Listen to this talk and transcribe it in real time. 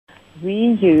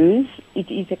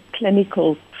it is a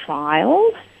clinical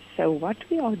trial. So what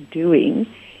we are doing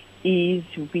is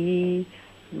we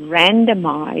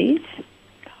randomize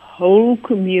whole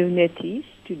communities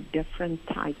to different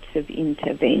types of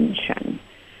intervention.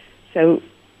 So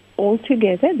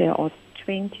altogether, there are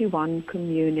 21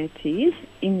 communities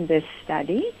in this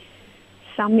study,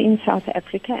 some in South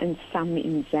Africa and some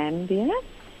in Zambia.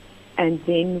 And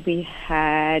then we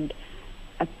had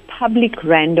a public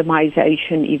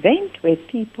randomization event where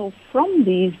people from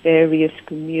these various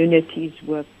communities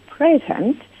were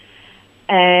present,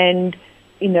 and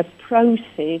in a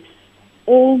process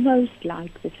almost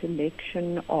like the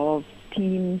selection of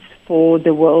teams for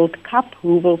the World Cup,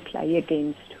 who will play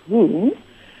against whom,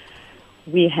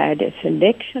 we had a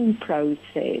selection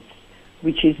process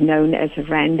which is known as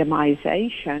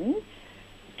randomization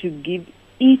to give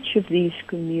each of these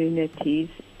communities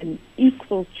an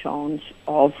equal chance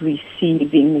of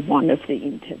receiving one of the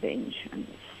interventions.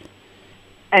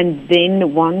 And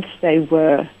then once they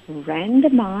were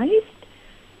randomized,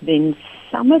 then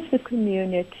some of the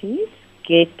communities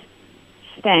get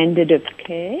standard of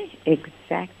care,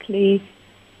 exactly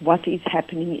what is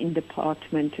happening in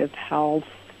Department of Health,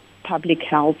 public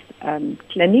health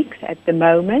clinics at the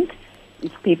moment.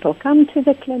 If people come to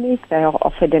the clinic, they are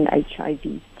offered an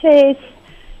HIV test.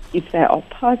 If they are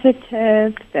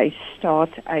positive, they start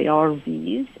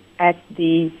ARVs at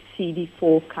the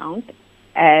CD4 count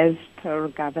as per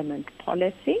government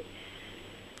policy.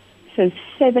 So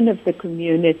 7 of the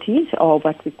communities are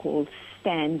what we call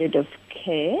standard of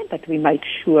care, but we make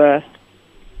sure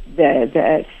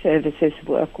the services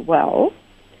work well.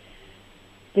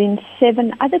 Then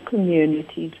 7 other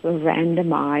communities were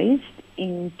randomized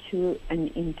into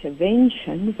an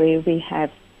intervention where we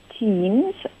have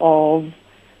teams of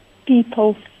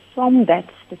people from that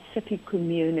specific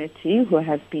community who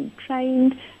have been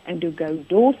trained and who go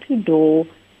door to door,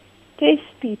 test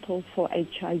people for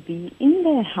HIV in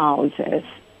their houses,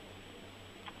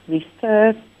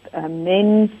 refer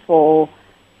men for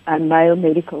male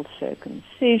medical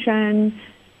circumcision,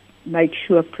 make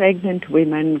sure pregnant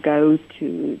women go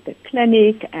to the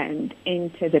clinic and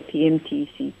enter the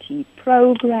PMTCT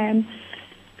program,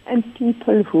 and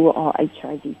people who are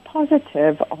HIV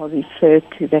positive are referred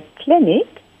to the clinic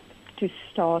to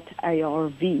start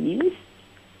ARVs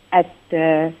at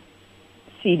the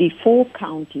CD4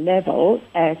 count level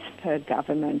as per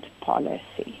government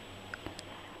policy.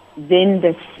 Then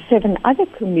the 7 other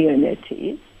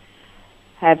communities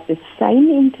have the same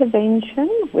intervention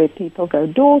where people go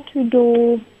door to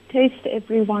door, test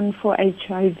everyone for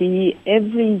HIV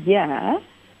every year,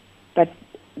 but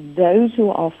those who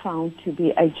are found to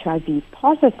be HIV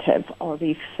positive are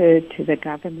referred to the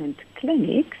government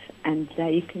clinics, and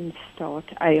they can start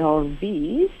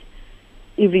ARVs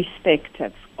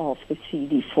irrespective of the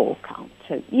CD4 count.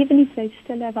 So even if they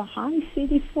still have a high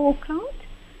CD4 count,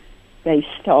 they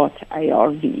start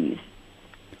ARVs.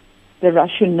 The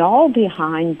rationale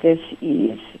behind this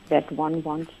is that one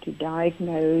wants to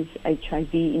diagnose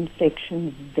HIV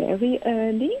infection very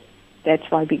early. That's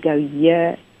why we go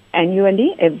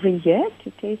annually, every year,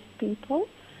 to test people.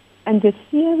 And the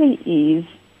theory is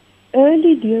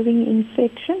early during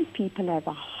infection, people have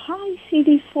a high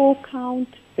CD4 count,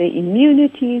 their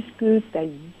immunity is good, they're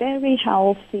very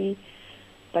healthy,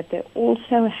 but they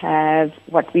also have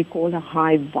what we call a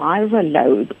high viral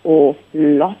load, or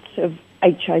lots of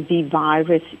HIV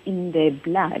virus in their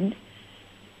blood.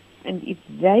 And if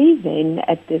they then,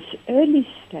 at this early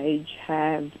stage,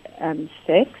 have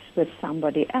sex with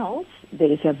somebody else,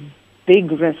 there's a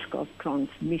big risk of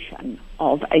transmission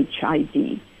of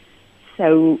HIV.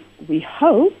 So we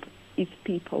hope if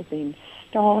people then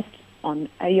start on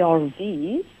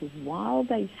ARVs while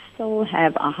they still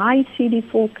have a high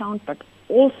CD4 count but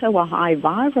also a high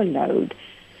viral load,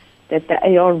 that the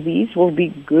ARVs will be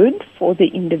good for the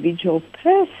individual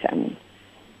person,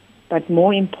 but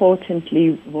more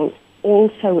importantly will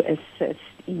also assist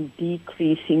in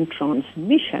decreasing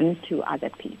transmission to other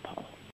people.